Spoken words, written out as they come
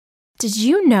Did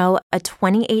you know a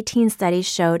 2018 study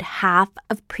showed half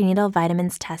of prenatal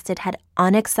vitamins tested had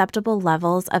unacceptable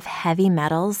levels of heavy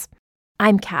metals?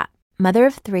 I'm Kat, mother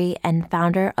of 3 and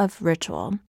founder of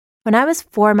Ritual. When I was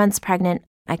 4 months pregnant,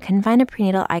 I couldn't find a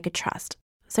prenatal I could trust,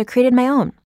 so I created my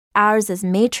own. Ours is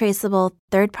made traceable,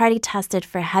 third-party tested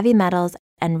for heavy metals,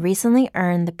 and recently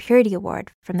earned the Purity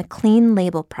Award from the Clean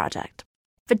Label Project.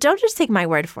 But don't just take my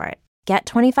word for it. Get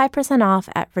 25% off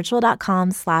at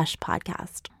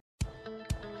ritual.com/podcast.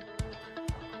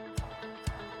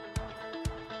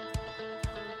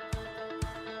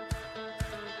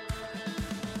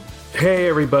 Hey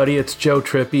everybody, it's Joe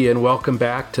Trippi and welcome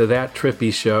back to That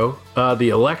Trippi Show. The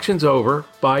election's over.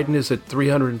 Biden is at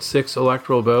 306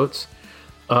 electoral votes.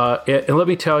 And let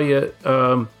me tell you,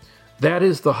 that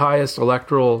is the highest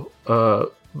electoral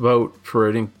vote for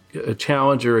a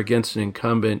challenger against an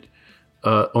incumbent.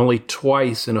 Only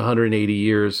twice in 180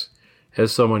 years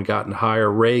has someone gotten higher.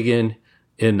 Reagan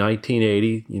in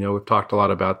 1980, we've talked a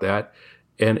lot about that,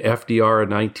 and FDR in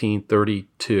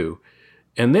 1932.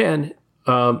 And then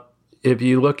if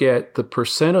you look at the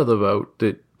percent of the vote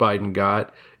that Biden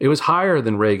got, it was higher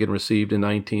than Reagan received in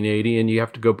 1980, and you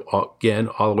have to go again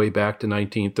all the way back to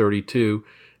 1932.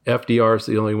 FDR is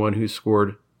the only one who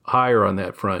scored higher on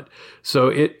that front.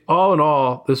 So all in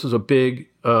all, this was a big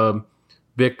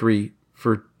victory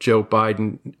for Joe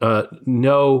Biden.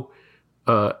 No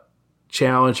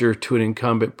challenger to an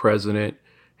incumbent president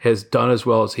has done as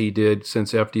well as he did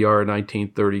since FDR in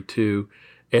 1932.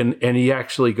 And he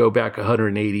actually go back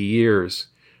 180 years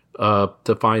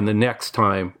to find the next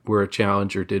time where a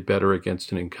challenger did better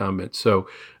against an incumbent. So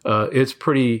it's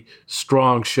pretty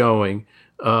strong showing.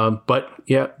 But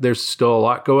yeah, there's still a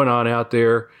lot going on out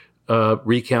there.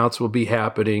 Recounts will be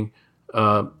happening.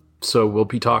 So we'll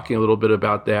be talking a little bit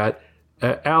about that.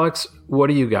 Alex, what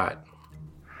do you got?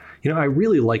 I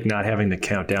really like not having to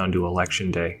count down to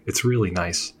Election Day. It's really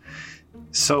nice.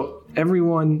 So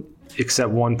everyone except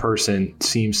one person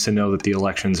seems to know that the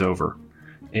election's over.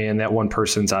 And that one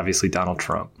person's obviously Donald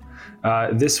Trump.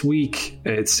 This week,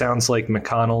 it sounds like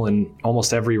McConnell and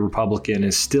almost every Republican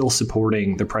is still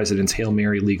supporting the president's Hail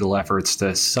Mary legal efforts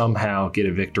to somehow get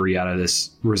a victory out of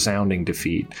this resounding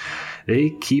defeat.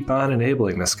 They keep on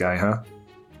enabling this guy, huh?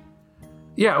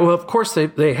 Yeah, well, of course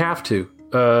they have to.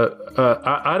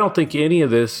 I don't think any of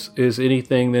this is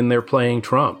anything than they're playing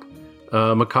Trump.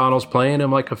 McConnell's playing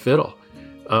him like a fiddle.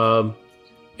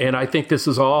 And I think this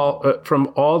is all,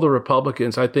 from all the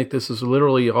Republicans, I think this is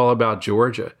literally all about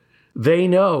Georgia. They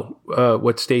know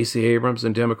what Stacey Abrams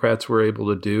and Democrats were able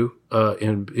to do.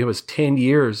 And it was 10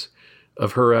 years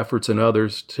of her efforts and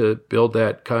others to build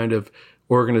that kind of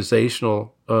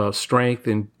organizational strength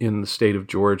in the state of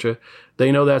Georgia.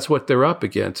 They know that's what they're up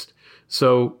against.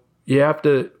 So you have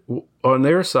to, on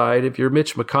their side, if you're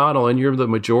Mitch McConnell and you're the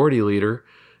majority leader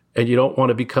and you don't want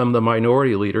to become the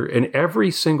minority leader, and every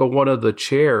single one of the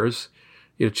chairs,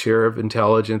 chair of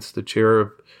intelligence, the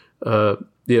chair of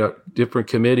different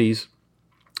committees,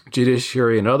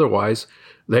 judiciary and otherwise,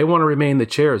 they want to remain the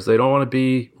chairs. They don't want to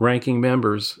be ranking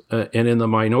members and in the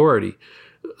minority.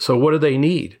 So what do they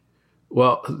need?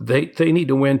 Well, they need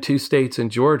to win 2 states in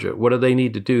Georgia. What do they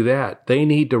need to do that? They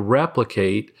need to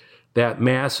replicate that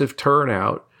massive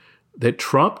turnout that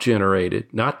Trump generated,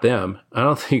 not them. I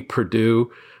don't think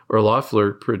Perdue or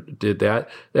Loeffler did that.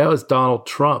 That was Donald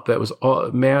Trump. That was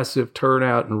a massive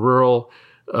turnout in rural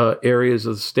areas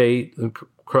of the state and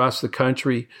across the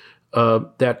country,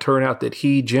 that turnout that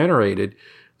he generated.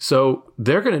 So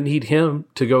they're going to need him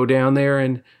to go down there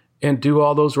and do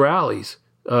all those rallies.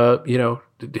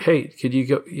 Hey, could you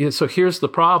go? Yeah, so here's the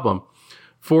problem.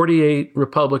 48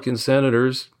 Republican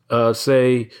senators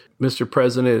say, Mr.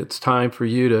 President, it's time for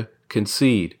you to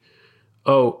concede.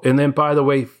 Oh, and then, by the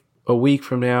way, a week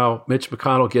from now, Mitch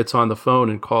McConnell gets on the phone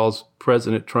and calls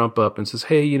President Trump up and says,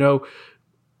 hey,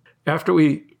 after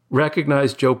we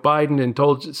recognized Joe Biden and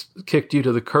kicked you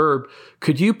to the curb,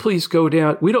 could you please go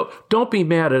down? Don't be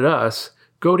mad at us.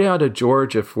 Go down to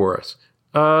Georgia for us.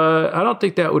 I don't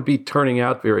think that would be turning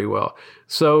out very well.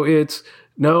 So it's,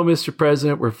 no, Mr.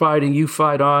 President, we're fighting. You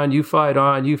fight on, you fight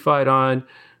on, you fight on.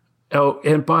 Oh,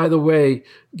 and by the way,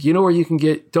 you know where you can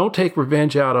don't take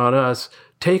revenge out on us.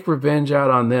 Take revenge out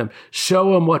on them.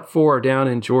 Show them what for down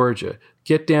in Georgia.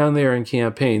 Get down there and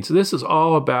campaign. So this is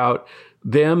all about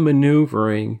them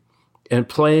maneuvering and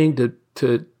playing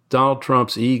to Donald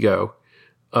Trump's ego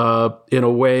in a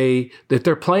way that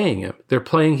they're playing him. They're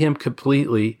playing him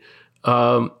completely.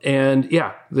 And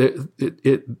yeah,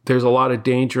 there's a lot of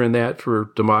danger in that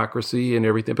for democracy and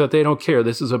everything, but they don't care.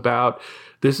 This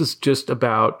is just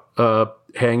about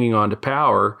hanging on to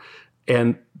power,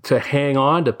 and to hang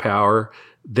on to power,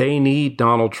 they need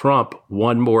Donald Trump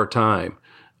one more time.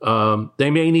 They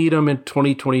may need him in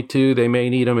 2022. They may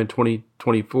need him in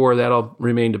 2024. That'll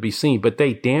remain to be seen. But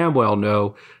they damn well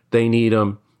know they need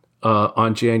him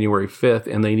on January 5th,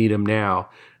 and they need him now.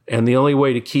 And the only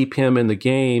way to keep him in the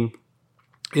game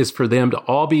is for them to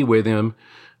all be with him,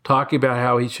 talking about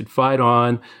how he should fight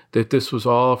on, that this was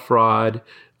all a fraud.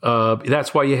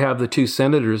 That's why you have the two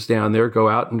senators down there go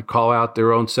out and call out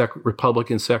their own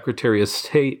Republican Secretary of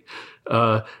State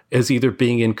as either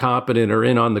being incompetent or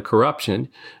in on the corruption.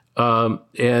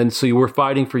 And so we're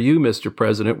fighting for you, Mr.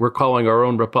 President. We're calling our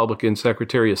own Republican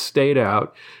Secretary of State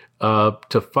out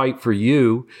to fight for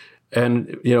you.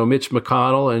 And, Mitch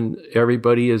McConnell and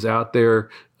everybody is out there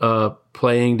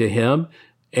playing to him.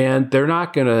 And they're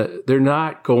not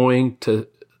going to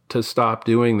stop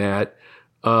doing that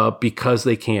because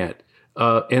they can't.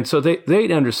 And so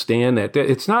they understand that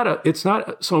it's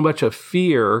not so much a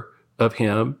fear of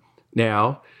him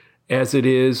now as it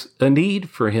is a need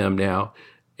for him now.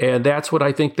 And that's what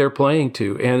I think they're playing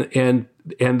to. And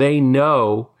they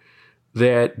know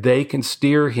that they can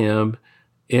steer him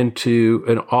into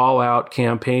an all-out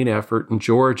campaign effort in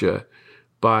Georgia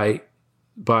by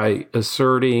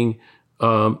asserting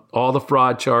all the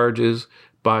fraud charges,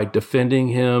 by defending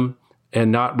him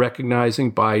and not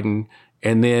recognizing Biden,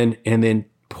 and then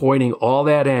pointing all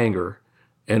that anger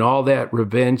and all that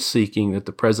revenge seeking that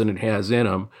the president has in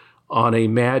him on a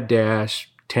mad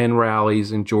dash, 10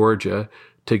 rallies in Georgia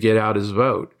to get out his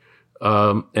vote.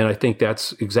 And I think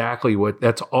that's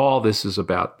all this is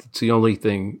about. It's the only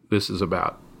thing this is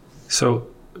about. So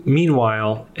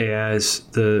meanwhile, as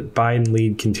the Biden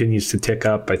lead continues to tick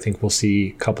up, I think we'll see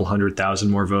a couple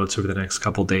 100,000 more votes over the next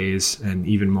couple days, and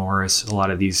even more as a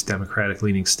lot of these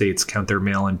Democratic-leaning states count their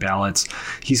mail-in ballots.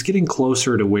 He's getting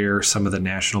closer to where some of the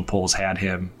national polls had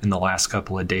him in the last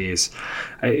couple of days.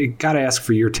 I got to ask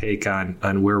for your take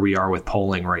on where we are with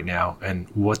polling right now and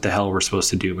what the hell we're supposed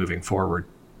to do moving forward.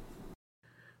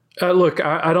 Look,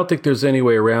 I don't think there's any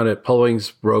way around it. Polling's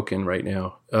broken right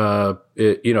now. A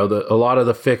lot of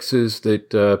the fixes that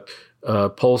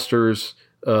pollsters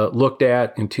looked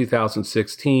at in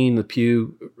 2016, the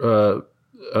Pew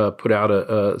put out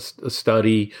a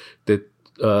study that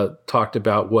talked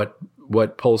about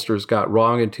what pollsters got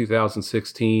wrong in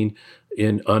 2016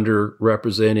 in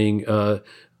underrepresenting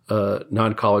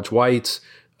non-college whites.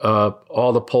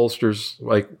 All the pollsters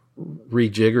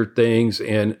rejiggered things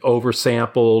and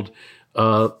oversampled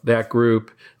that group,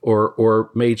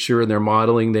 or made sure in their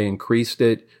modeling they increased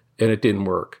it, and it didn't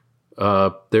work.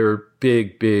 There are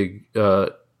big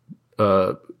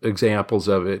examples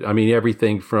of it. I mean,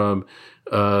 everything from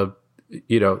the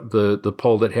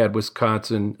poll that had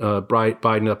Wisconsin,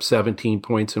 Biden up 17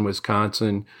 points in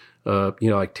Wisconsin,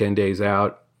 10 days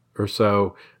out or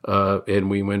so, and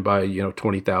we win by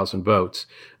 20,000 votes.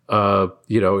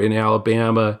 In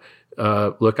Alabama,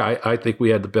 look, I think we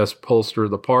had the best pollster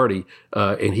of the party,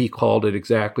 and he called it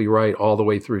exactly right all the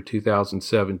way through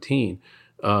 2017.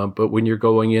 But when you're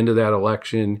going into that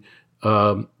election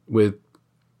with,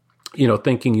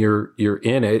 thinking you're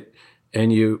in it,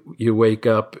 and you wake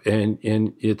up and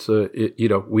it's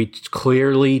we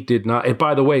clearly did not. And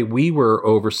by the way, we were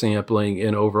oversampling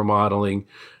and overmodeling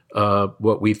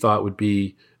what we thought would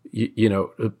be,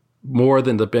 more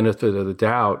than the benefit of the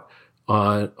doubt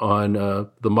on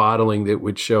the modeling that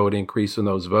would show an increase in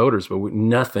those voters, but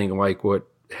nothing like what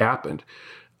happened.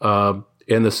 And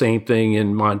the same thing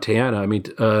in Montana. I mean,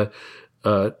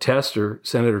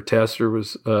 Senator Tester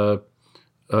was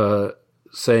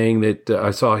saying that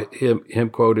I saw him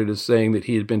quoted as saying that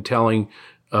he had been telling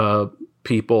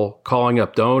people, calling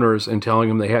up donors and telling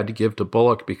them they had to give to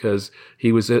Bullock because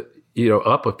he was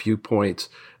up a few points.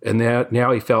 And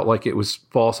now he felt like it was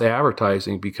false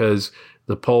advertising because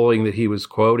the polling that he was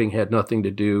quoting had nothing to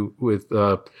do with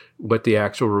what the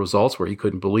actual results were. He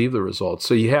couldn't believe the results.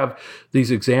 So you have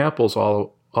these examples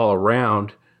all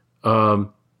around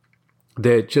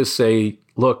that just say,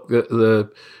 look,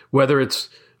 the whether it's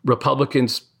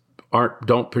Republicans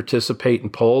don't participate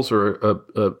in polls, or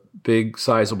a big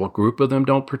sizable group of them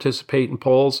don't participate in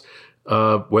polls,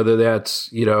 whether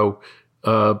that's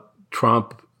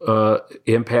Trump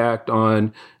impact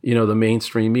on the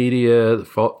mainstream media,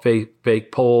 the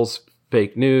fake polls,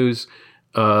 fake news,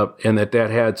 and that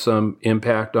had some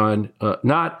impact on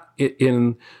not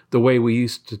in the way we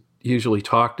usually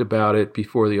talked about it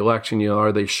before the election.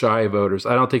 Are they shy voters?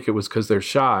 I don't think it was because they're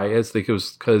shy. I think it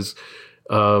was because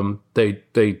they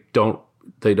don't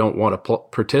want to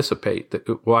participate.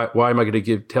 Why am I going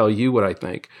to tell you what I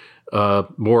think?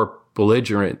 More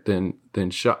belligerent than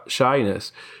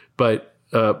shyness, but.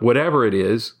 Whatever it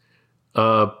is,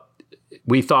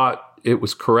 we thought it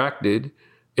was corrected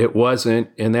it wasn't,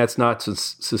 and that's not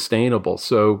sustainable.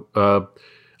 So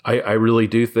I really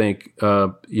do think,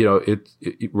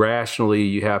 rationally,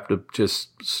 you have to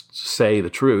just say the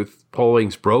truth.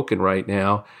 Polling's broken right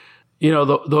now.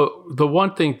 The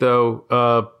one thing,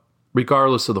 though,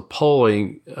 regardless of the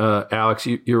polling, Alex,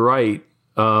 you're right.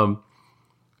 Biden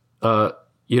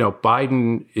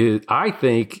I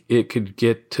think it could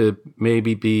get to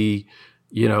maybe be,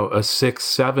 a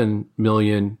 6-7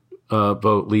 million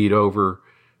vote lead over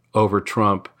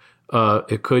Trump.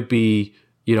 It could be,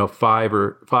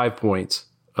 5 points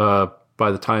by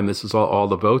the time this is all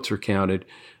the votes are counted,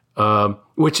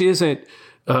 which isn't,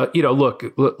 look,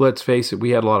 let's face it, we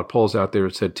had a lot of polls out there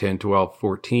that said 10, 12,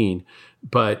 14.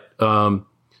 But,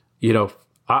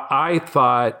 I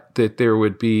thought that there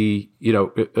would be,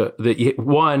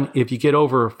 one, if you get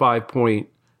over a 5-point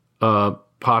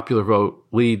popular vote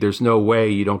lead, there's no way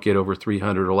you don't get over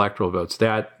 300 electoral votes.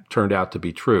 That turned out to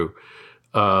be true.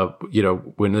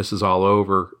 When this is all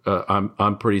over,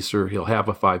 I'm pretty sure he'll have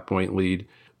a 5-point lead.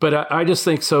 But I just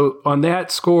think so on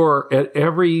that score, at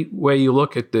every way you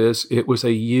look at this, it was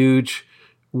a huge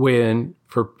win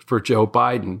for Joe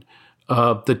Biden.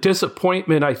 The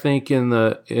disappointment, I think,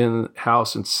 in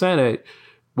House and Senate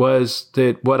was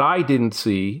that what I didn't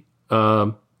see,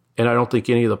 and I don't think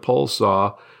any of the polls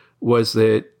saw, was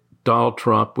that Donald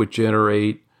Trump would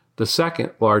generate the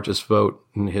second largest vote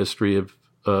in the history of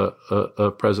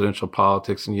presidential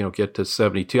politics, and get to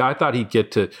 72. I thought he'd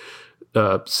get to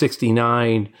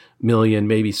 69 million,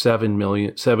 maybe 70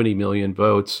 million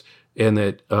votes, and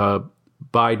that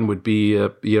Biden would be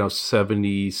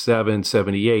 77,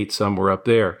 78, somewhere up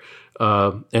there,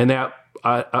 and that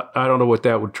I don't know what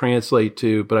that would translate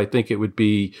to, but I think it would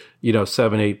be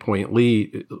 7-8 point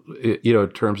lead, in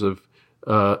terms of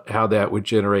how that would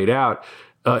generate out.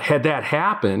 Had that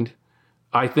happened,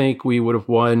 I think we would have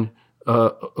won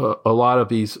a lot of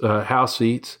these House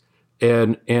seats,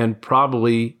 and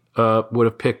probably would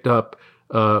have picked up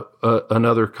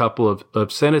another couple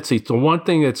of Senate seats. The one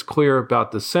thing that's clear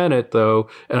about the Senate, though,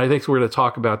 and I think we're going to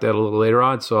talk about that a little later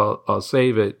on, so I'll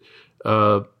save it.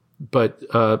 But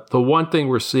the one thing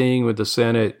we're seeing with the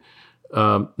Senate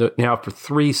now for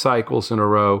 3 cycles in a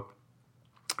row,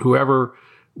 whoever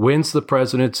wins the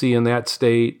presidency in that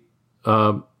state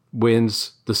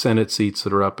wins the Senate seats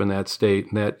that are up in that state.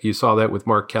 And that you saw that with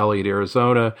Mark Kelly at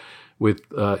Arizona, with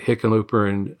Hickenlooper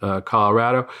in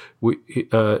Colorado.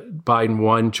 Biden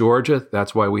won Georgia.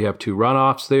 That's why we have 2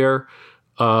 runoffs there.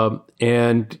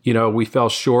 And we fell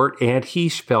short, and he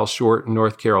fell short in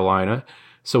North Carolina.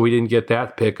 So we didn't get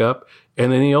that pickup.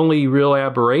 And then the only real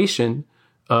aberration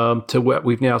to what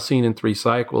we've now seen in 3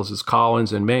 cycles is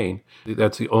Collins in Maine.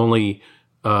 That's the only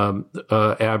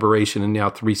aberration in now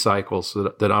 3 cycles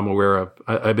that I'm aware of.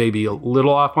 I may be a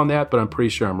little off on that, but I'm pretty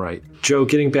sure I'm right. Joe,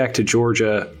 getting back to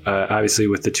Georgia, obviously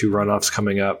with the 2 runoffs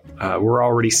coming up, we're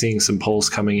already seeing some polls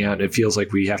coming out, and it feels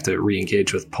like we have to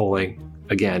re-engage with polling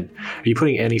again. Are you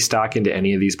putting any stock into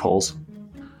any of these polls?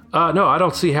 No, I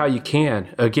don't see how you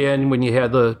can. Again, when you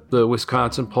had the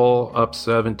Wisconsin poll up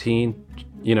 17,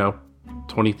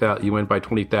 20,000, you win by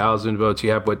 20,000 votes. You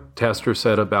have what Tester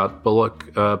said about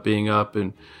Bullock being up,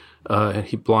 and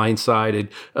he blindsided.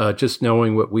 Just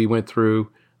knowing what we went through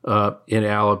in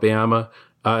Alabama,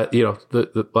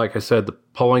 like I said, the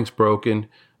polling's broken,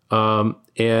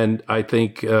 and I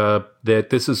think that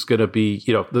this is going to be,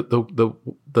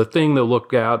 the thing to look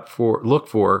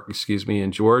for,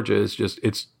 in Georgia is just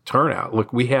its turnout.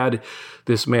 Look, we had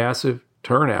this massive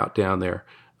turnout down there.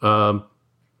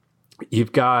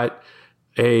 You've got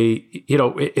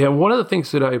and one of the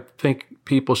things that I think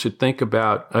people should think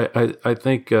about, I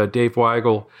think Dave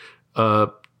Weigel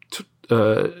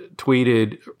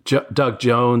tweeted Doug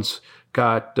Jones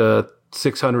got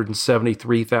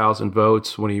 673,000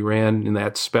 votes when he ran in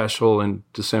that special in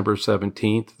December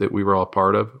 17th that we were all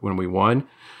part of when we won.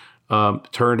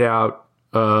 Turned out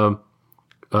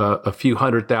a few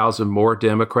 100,000 more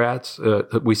Democrats.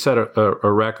 We set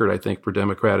a record, I think, for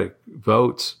Democratic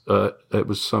votes. It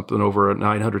was something over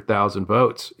 900,000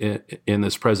 votes in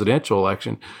this presidential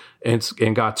election,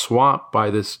 and got swamped by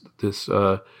by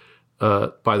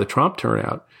the Trump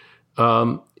turnout.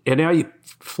 And now you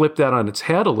flip that on its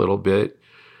head a little bit.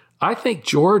 I think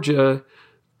Georgia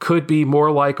could be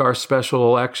more like our special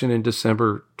election in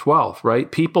December 12th, right?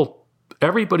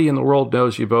 Everybody in the world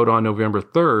knows you vote on November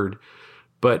 3rd.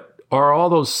 But are all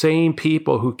those same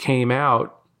people who came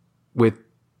out with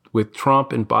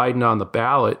Trump and Biden on the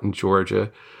ballot in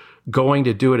Georgia going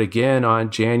to do it again on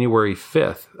January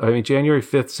 5th? I mean, January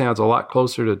 5th sounds a lot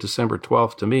closer to December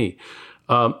 12th to me.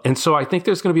 And so I think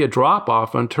there's going to be a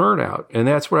drop-off on turnout. And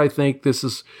that's where I think this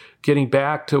is getting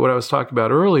back to what I was talking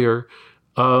about earlier.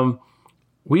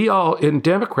 We all, in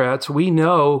Democrats, we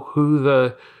know who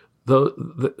the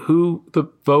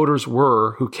voters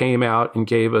were who came out and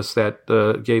gave us that,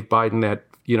 gave Biden that,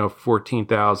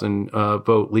 14,000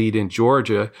 vote lead in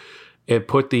Georgia, and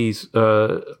put these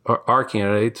our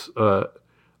candidates,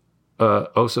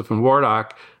 Ossoff and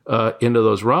Warnock, into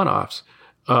those runoffs.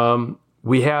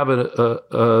 We have a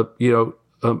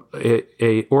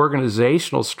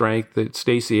organizational strength that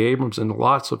Stacey Abrams and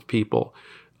lots of people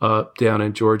down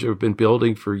in Georgia have been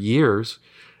building for years,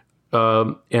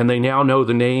 and they now know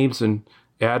the names and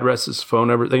addresses, phone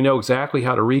numbers. They know exactly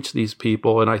how to reach these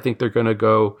people, and I think they're going to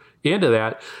go into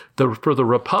that. For the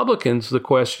Republicans, the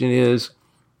question is,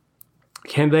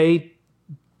 can they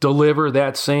deliver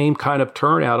that same kind of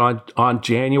turnout on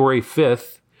January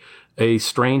 5th, a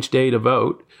strange day to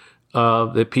vote,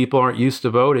 that people aren't used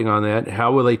to voting on that?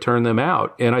 How will they turn them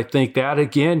out? And I think that,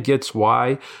 again, gets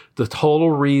why the total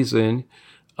reason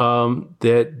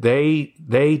that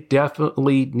they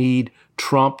definitely need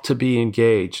Trump to be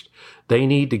engaged. They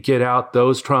need to get out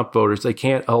those Trump voters. They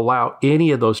can't allow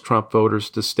any of those Trump voters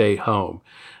to stay home.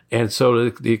 And so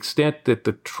to the extent that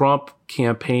the Trump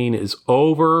campaign is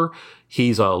over,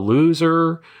 he's a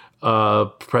loser,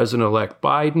 President-elect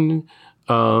Biden,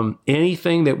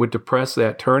 anything that would depress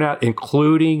that turnout,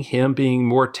 including him being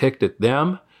more ticked at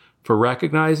them for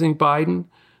recognizing Biden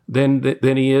than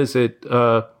he is at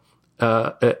the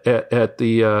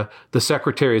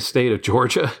Secretary of State of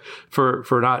Georgia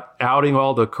for not outing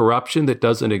all the corruption that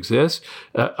doesn't exist.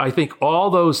 I think all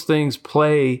those things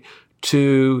play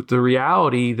to the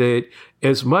reality that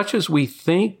as much as we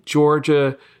think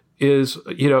Georgia is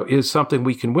something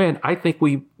we can win, I think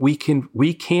we can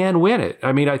win it.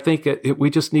 I mean, I think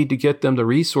we just need to get them the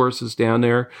resources down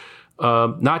there,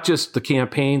 not just the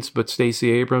campaigns, but Stacey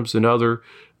Abrams and other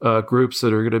groups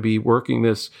that are going to be working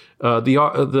this.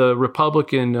 The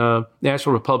Republican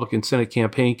National Republican Senate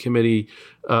Campaign Committee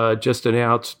just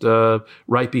announced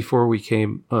right before we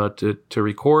came to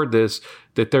record this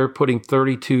that they're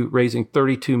raising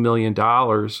 $32 million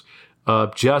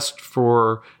just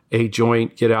for a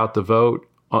joint get out the vote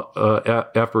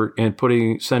effort,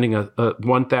 and sending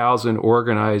 1,000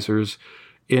 organizers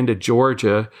into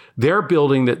Georgia. They're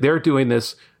doing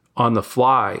this on the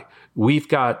fly. We've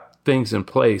got things in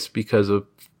place because of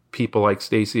people like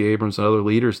Stacey Abrams and other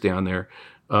leaders down there.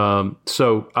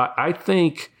 So I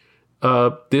think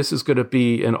this is going to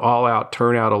be an all-out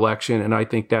turnout election, and I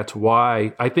think that's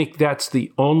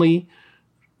the only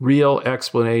real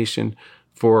explanation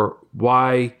for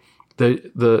why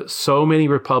the so many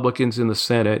Republicans in the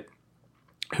Senate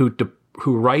who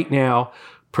right now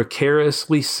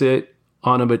precariously sit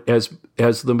on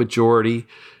as the majority,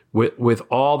 with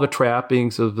all the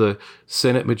trappings of the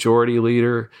Senate Majority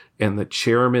Leader and the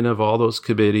chairman of all those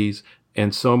committees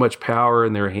and so much power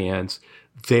in their hands,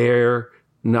 they're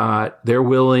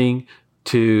willing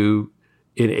to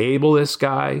enable this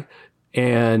guy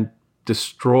and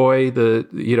destroy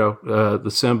the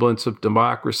semblance of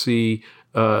democracy,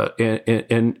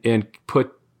 and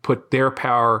put their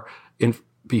power in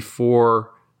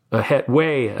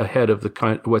way ahead of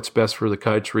what's best for the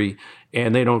country,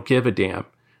 and they don't give a damn.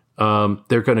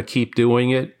 They're going to keep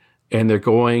doing it, and they're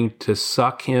going to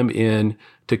suck him in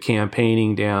to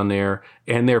campaigning down there,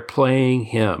 and they're playing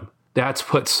him.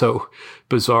 That's what's so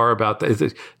bizarre about that,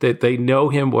 is that they know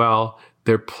him well,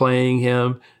 they're playing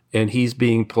him, and he's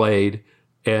being played,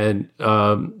 and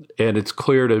it's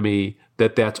clear to me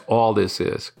that that's all this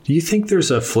is. Do you think there's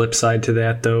a flip side to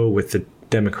that, though, with the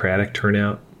Democratic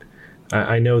turnout?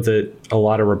 I know that a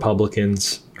lot of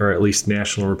Republicans, or at least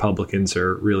national Republicans,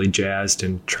 are really jazzed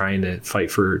and trying to fight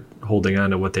for holding on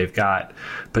to what they've got.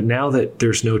 But now that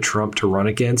there's no Trump to run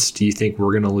against, do you think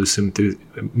we're going to lose some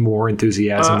more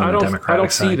enthusiasm on the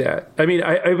Democratic side? I don't see that. I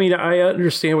mean, I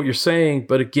understand what you're saying,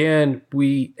 but again,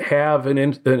 we have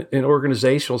an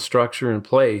organizational structure in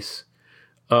place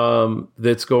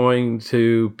that's going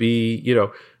to be,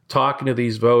 talking to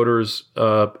these voters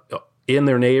in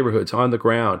their neighborhoods, on the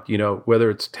ground, whether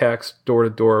it's text, door to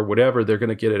door, whatever, they're going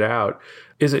to get it out.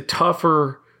 Is it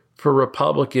tougher for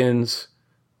Republicans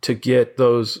to get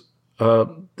those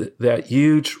that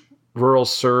huge rural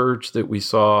surge that we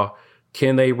saw?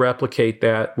 Can they replicate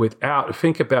that without?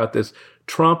 Think about this.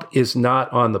 Trump is not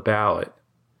on the ballot.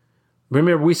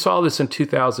 Remember, we saw this in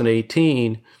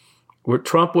 2018, where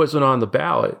Trump wasn't on the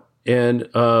ballot, and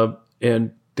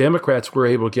Democrats were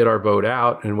able to get our vote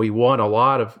out, and we won a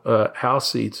lot of House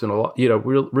seats, and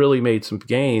really made some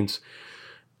gains.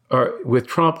 With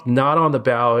Trump not on the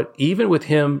ballot, even with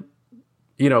him,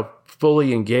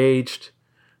 fully engaged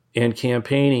in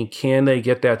campaigning, can they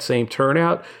get that same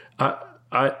turnout?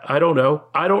 I don't know.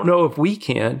 I don't know if we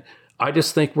can. I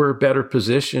just think we're better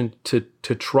positioned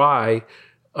to try,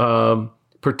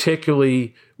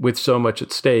 particularly with so much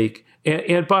at stake.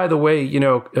 And by the way,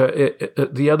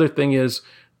 the other thing is,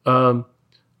 COVID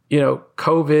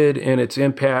and its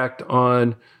impact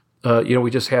on, we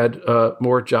just had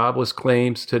more jobless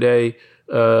claims today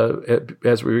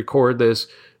as we record this.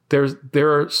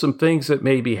 There are some things that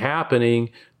may be happening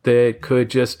that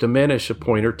could just diminish a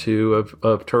point or two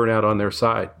of turnout on their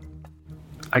side.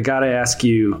 I got to ask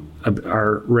you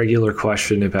our regular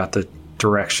question about the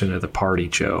direction of the party,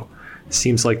 Joe. It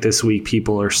seems like this week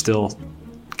people are still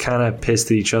kind of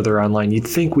pissed at each other online. You'd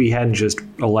think we hadn't just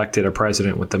elected a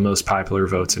president with the most popular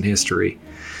votes in history,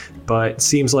 but it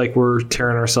seems like we're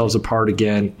tearing ourselves apart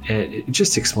again. And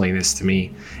just explain this to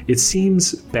me. It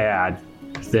seems bad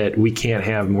that we can't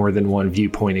have more than one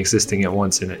viewpoint existing at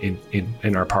once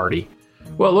in our party.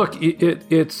 Well, look,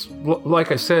 it's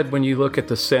like I said, when you look at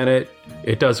the Senate,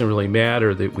 it doesn't really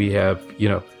matter that we have,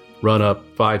 run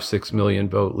up 5-6 million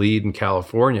vote lead in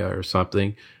California or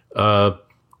something.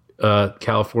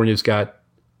 California's got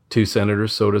 2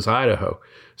 senators, so does Idaho.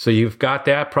 So you've got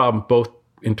that problem both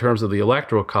in terms of the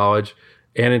Electoral College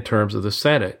and in terms of the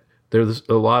Senate. There's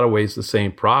a lot of ways the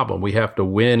same problem. We have to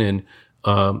win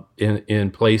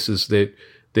in places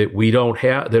that we don't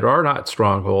have, that are not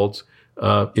strongholds,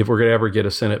 if we're going to ever get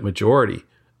a Senate majority.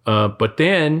 But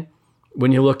then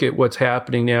when you look at what's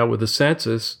happening now with the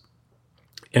census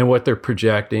and what they're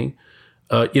projecting,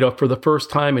 for the first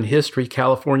time in history,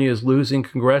 California is losing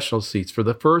congressional seats. For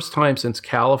the first time since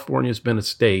California's been a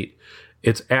state,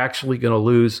 it's actually going to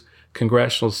lose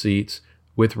congressional seats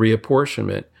with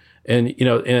reapportionment.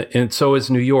 And so is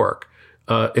New York.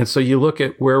 And so you look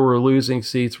at where we're losing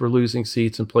seats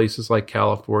in places like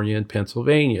California and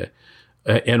Pennsylvania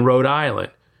and Rhode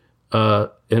Island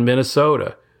and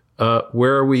Minnesota.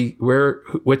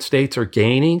 What states are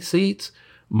gaining seats?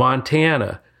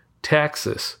 Montana,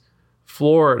 Texas,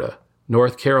 Florida,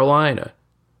 North Carolina.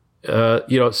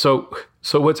 So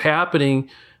what's happening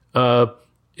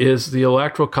is the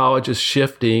Electoral College is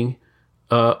shifting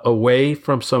away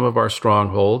from some of our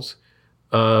strongholds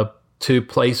to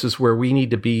places where we need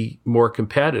to be more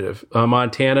competitive.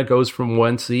 Montana goes from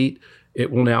 1 seat;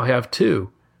 it will now have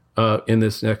 2 in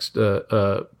this next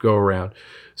go around.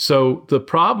 So the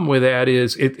problem with that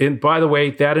is, and by the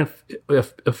way, that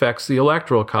affects the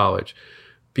Electoral College,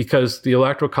 because the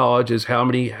Electoral College is how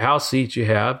many House seats you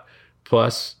have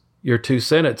plus your 2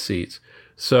 Senate seats.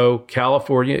 So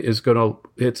California is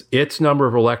its number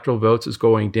of electoral votes is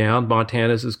going down.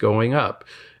 Montana's is going up.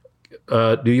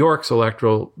 New York's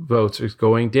electoral votes is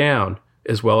going down,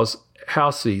 as well as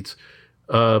House seats.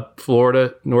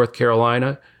 Florida, North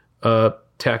Carolina,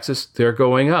 Texas, they're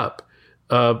going up.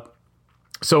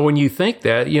 So when you think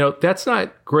that, that's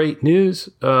not great news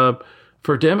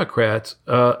for Democrats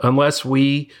unless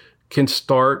we can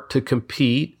start to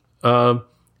compete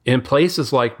in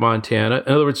places like Montana.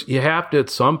 In other words, you have to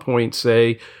at some point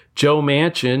say Joe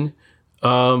Manchin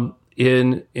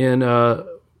in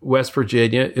West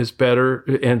Virginia is better,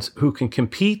 and who can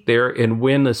compete there and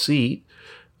win the seat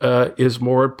is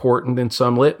more important than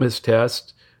some litmus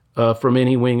test from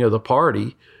any wing of the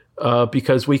party.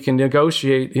 Because we can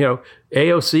negotiate,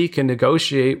 AOC can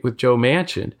negotiate with Joe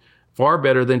Manchin far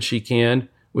better than she can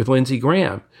with Lindsey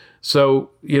Graham. So,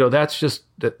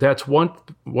 that's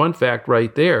one fact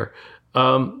right there.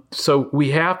 So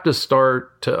we have to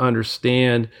start to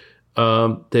understand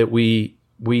that we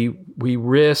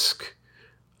risk,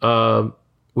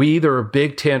 we either a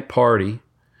big tent party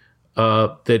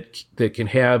that can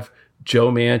have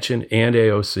Joe Manchin and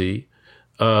AOC,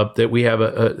 that we have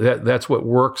that's what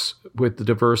works with the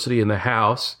diversity in the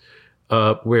House,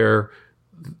 where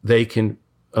they can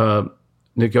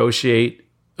negotiate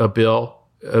a bill,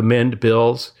 amend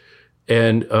bills,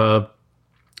 and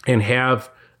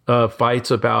have fights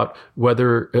about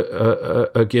whether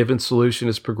a given solution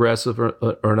is progressive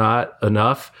or not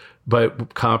enough,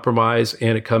 but compromise,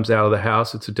 and it comes out of the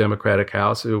House. It's a Democratic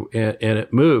House, and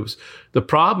it moves. The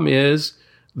problem is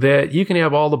that you can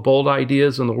have all the bold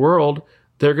ideas in the world.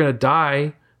 They're going to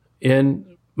die in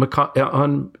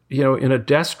a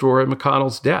desk drawer at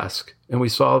McConnell's desk, and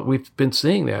we've been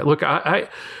seeing that. Look, I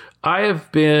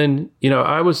have been,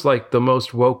 I was like the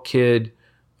most woke kid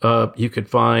you could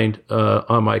find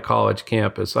on my college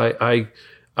campus. I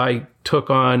took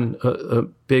on a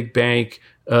big bank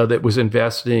that was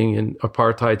investing in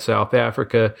apartheid South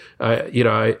Africa.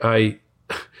 I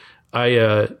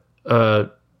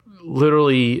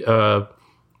literally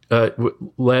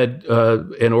led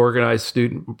and organized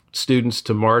students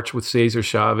to march with Cesar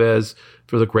Chavez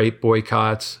for the great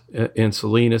boycotts in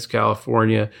Salinas,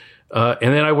 California.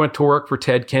 And then I went to work for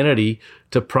Ted Kennedy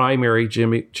to primary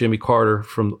Jimmy Carter,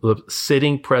 from the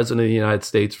sitting president of the United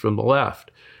States, from the left.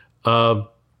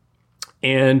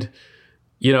 And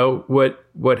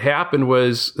what happened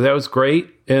was, that was great,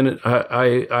 and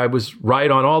I was right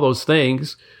on all those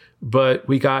things, but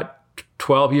we got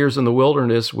 12 years in the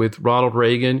wilderness with Ronald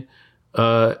Reagan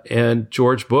and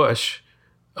George Bush.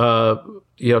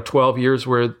 12 years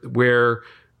where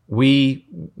we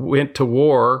went to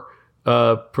war,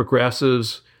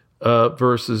 progressives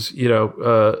versus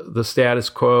the status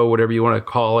quo, whatever you want to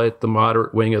call it, the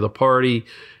moderate wing of the party,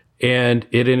 and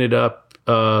it ended up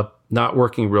not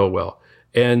working real well.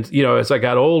 And as I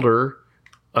got older,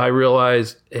 I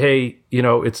realized, hey,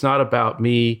 it's not about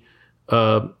me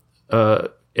and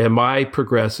my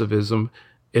progressivism.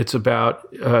 It's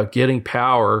about getting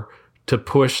power to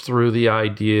push through the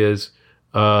ideas,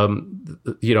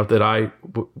 that I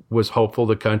was hopeful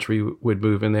the country would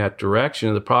move in that direction.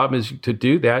 And the problem is, to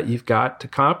do that, you've got to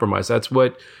compromise. That's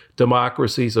what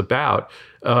democracy is about.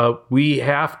 We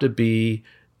have to be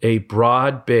a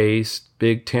broad-based,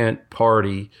 big tent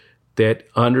party that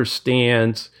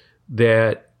understands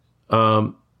that,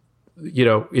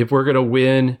 if we're going to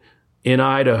win in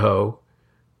Idaho,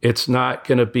 it's not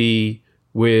going to be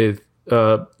with,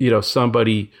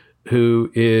 somebody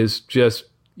who is just,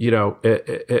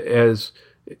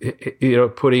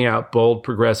 putting out bold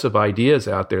progressive ideas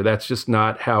out there. That's just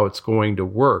not how it's going to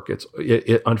work.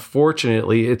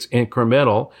 Unfortunately, it's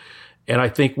incremental. And I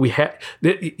think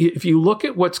if you look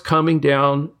at what's coming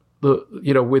down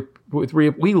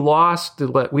we lost,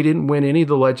 we didn't win any of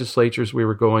the legislatures we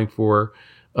were going for.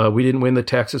 We didn't win the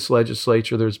Texas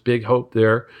legislature. There's big hope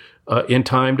there in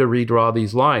time to redraw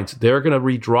these lines. They're going to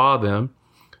redraw them.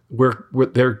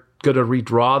 They're going to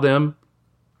redraw them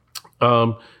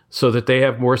so that they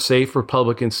have more safe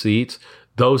Republican seats.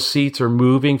 Those seats are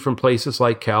moving from places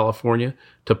like California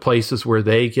to places where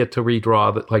they get to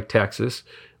redraw, like Texas.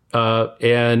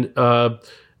 And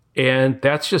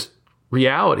that's just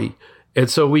reality. And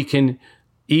so we can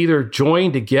either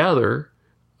join together,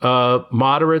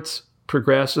 moderates,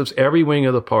 progressives, every wing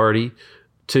of the party,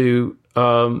 to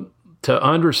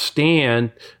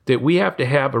understand that we have to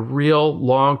have a real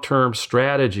long-term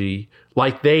strategy,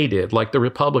 like they did, like the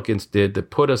Republicans did, that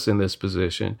put us in this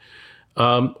position.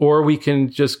 Or we can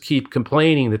just keep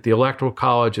complaining that the Electoral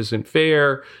College isn't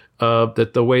fair,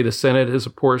 that the way the Senate is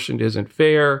apportioned isn't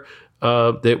fair,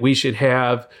 that we should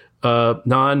have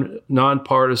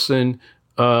nonpartisan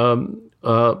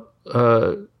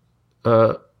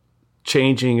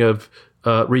changing of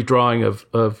redrawing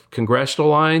of congressional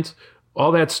lines.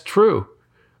 All that's true.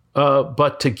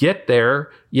 But to get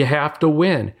there, you have to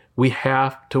win. We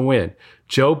have to win.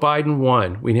 Joe Biden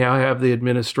won. We now have the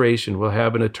administration. We'll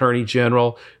have an attorney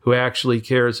general who actually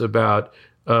cares about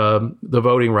the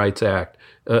Voting Rights Act.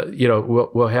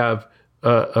 We'll have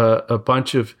a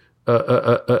bunch of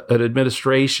an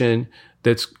administration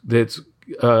that's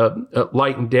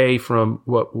light and day from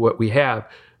what we have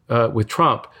with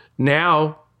Trump.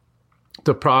 Now,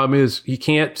 the problem is, you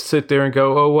can't sit there and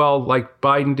go, oh, well, like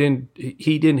Biden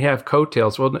didn't have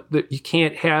coattails. Well, you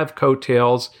can't have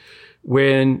coattails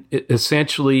when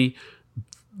essentially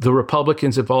the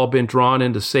Republicans have all been drawn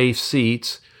into safe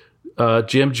seats.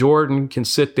 Jim Jordan can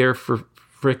sit there for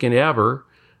frickin' ever.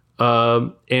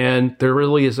 And there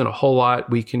really isn't a whole lot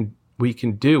we can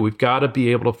do. We've got to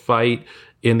be able to fight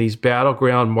in these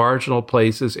battleground marginal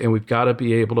places, and we've got to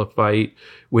be able to fight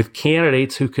with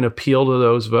candidates who can appeal to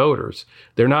those voters.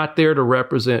 They're not there to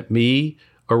represent me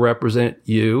or represent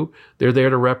you. They're there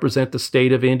to represent the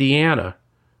state of Indiana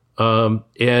or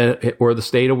the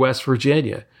state of West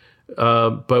Virginia.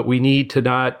 But we need to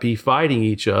not be fighting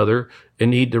each other,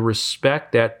 and need to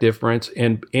respect that difference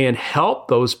and help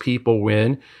those people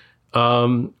win.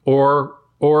 Or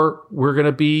we're going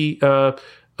to be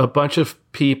a bunch of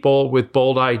people with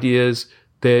bold ideas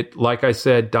that, like I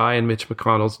said, die in Mitch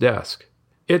McConnell's desk.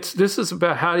 This is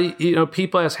about how do you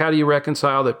people ask, how do you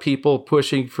reconcile that people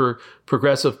pushing for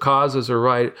progressive causes are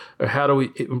right, or how do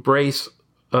we embrace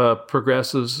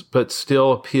progressives but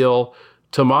still appeal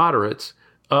to moderates?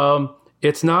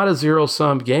 It's not a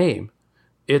zero-sum game.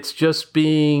 It's just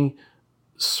being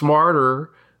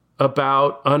smarter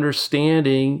about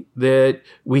understanding that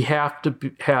we have to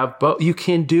have both. You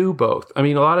can do both. I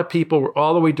mean, a lot of people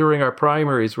all the way during our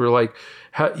primaries were like,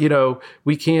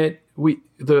 we can't,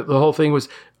 the whole thing was,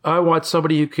 I want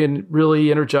somebody who can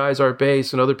really energize our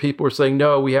base. And other people were saying,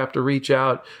 no, we have to reach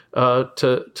out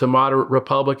to moderate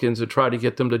Republicans and try to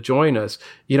get them to join us.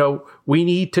 We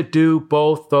need to do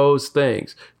both those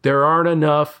things. There aren't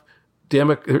enough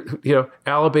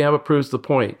Alabama proves the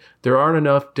point. There aren't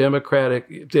enough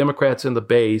Democrats in the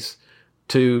base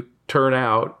to turn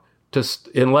out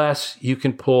unless you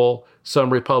can pull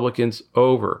some Republicans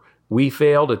over. We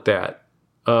failed at that.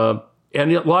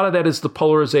 And a lot of that is the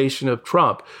polarization of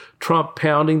Trump. Trump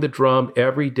pounding the drum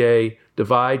every day,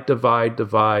 divide, divide,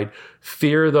 divide.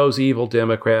 Fear those evil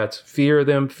Democrats. Fear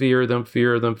them, fear them,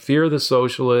 fear them. Fear the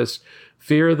socialists.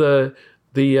 Fear the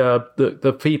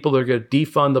people that are going to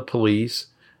defund the police.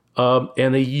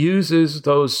 And he uses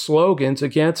those slogans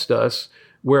against us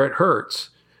where it hurts.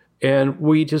 And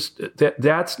we just,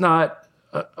 that's not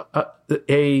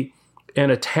an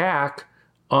attack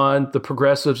on the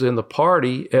progressives in the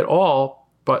party at all,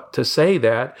 but to say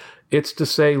that, it's to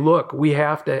say, look, we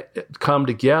have to come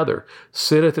together,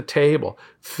 sit at the table,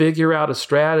 figure out a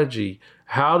strategy.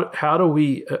 How do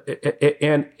we,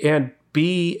 and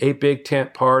be a big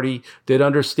tent party that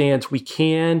understands we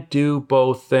can do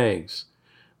both things,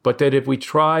 but that if we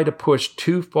try to push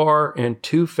too far and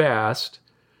too fast,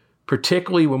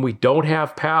 particularly when we don't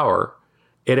have power,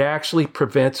 it actually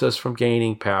prevents us from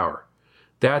gaining power.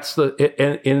 That's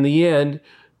and in the end,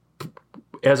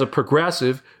 as a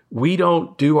progressive, we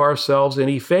don't do ourselves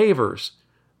any favors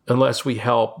unless we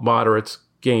help moderates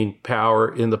gain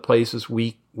power in the places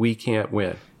we can't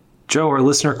win. Joe, our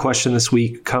listener question this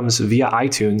week comes via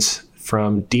iTunes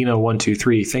from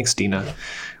Dina123. Thanks, Dina.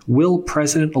 Will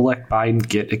President-elect Biden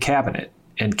get a cabinet?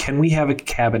 And can we have a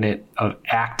cabinet of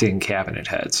acting cabinet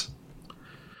heads?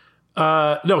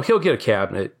 No, he'll get a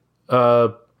cabinet.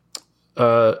 I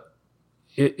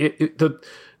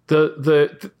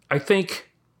think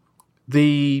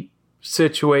the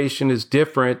situation is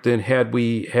different than had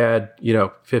we had,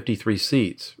 53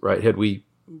 seats, right? Had we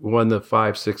won the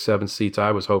 5, 6, 7 seats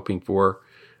I was hoping for,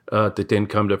 that didn't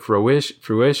come to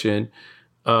fruition.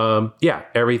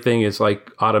 Everything is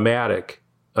like automatic.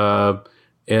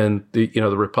 And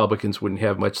the Republicans wouldn't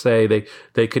have much say.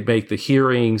 They could make the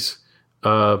hearings,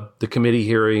 the committee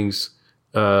hearings,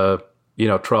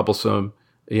 troublesome,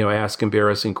 ask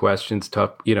embarrassing questions,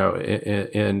 tough,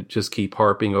 and just keep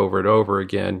harping over and over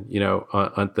again,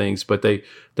 on things, but they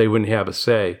wouldn't have a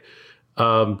say.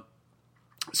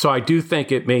 So I do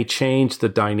think it may change the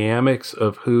dynamics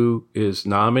of who is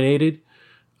nominated,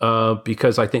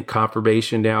 because I think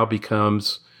confirmation now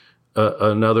becomes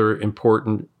another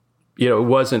important,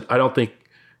 I don't think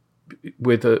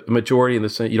with a majority in the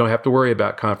Senate, you don't have to worry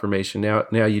about confirmation.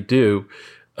 Now you do.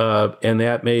 And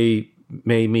that may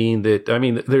mean that,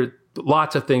 there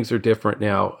lots of things are different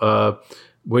now.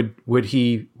 Does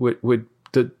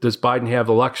Biden have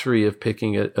the luxury of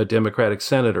picking a Democratic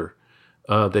senator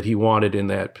that he wanted in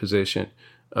that position?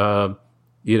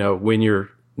 When you're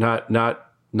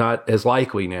not as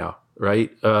likely now,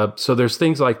 right? So there's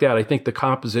things like that. I think the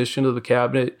composition of the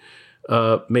cabinet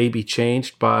may be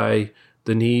changed by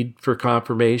the need for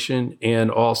confirmation, and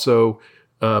also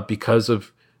because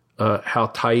of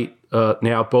how tight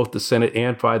now both the Senate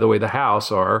and, by the way, the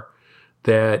House are,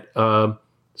 that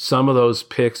some of those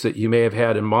picks that you may have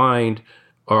had in mind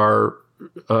are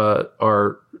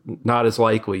not as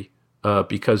likely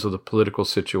because of the political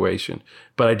situation.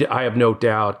 But I have no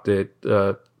doubt that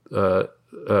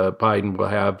Biden will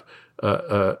have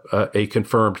a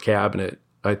confirmed cabinet.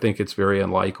 I think it's very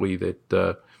unlikely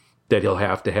that he'll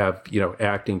have to have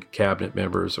acting cabinet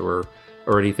members or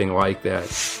anything like that.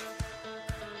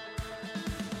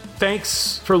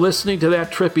 Thanks for listening to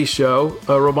That Trippy Show.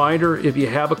 A reminder, if you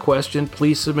have a question,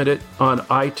 please submit it on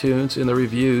iTunes in the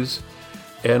reviews.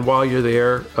 And while you're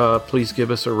there, please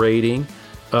give us a rating.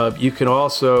 You can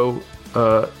also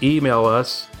email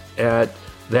us at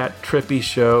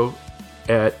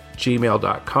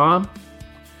thattrippyshow@gmail.com.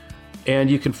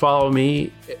 And you can follow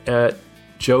me at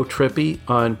Joe Trippy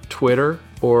on Twitter,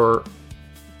 or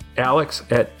Alex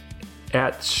at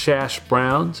Shash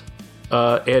Browns.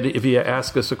 And if you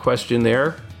ask us a question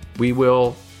there, we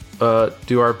will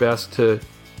do our best to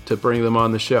bring them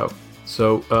on the show.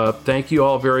 So thank you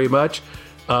all very much.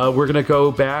 We're going to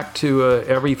go back to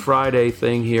every Friday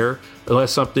thing here,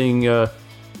 unless something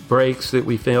breaks that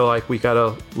we feel like we got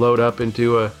to load up and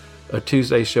do a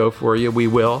Tuesday show for you. We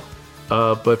will.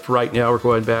 But for right now, we're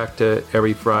going back to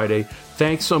every Friday.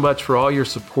 Thanks so much for all your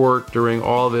support during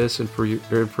all of this, and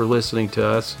for listening to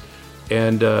us.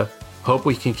 And hope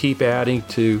we can keep adding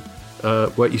to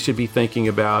what you should be thinking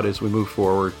about as we move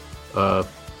forward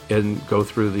and go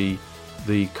through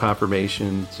the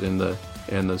confirmations and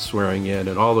the swearing in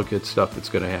and all the good stuff that's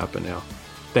going to happen now.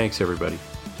 Thanks, everybody.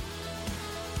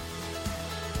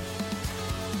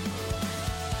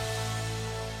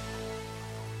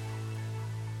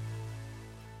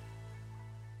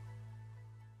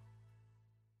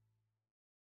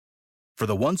 For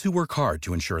the ones who work hard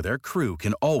to ensure their crew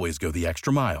can always go the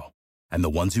extra mile, and the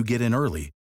ones who get in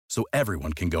early so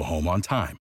everyone can go home on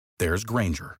time, there's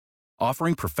Grainger,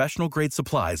 offering professional-grade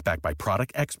supplies backed by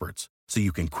product experts so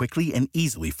you can quickly and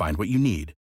easily find what you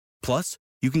need. Plus,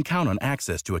 you can count on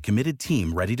access to a committed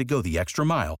team ready to go the extra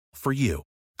mile for you.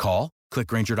 Call, click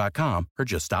Grainger.com, or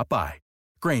just stop by.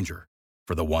 Grainger,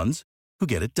 for the ones who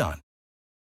get it done.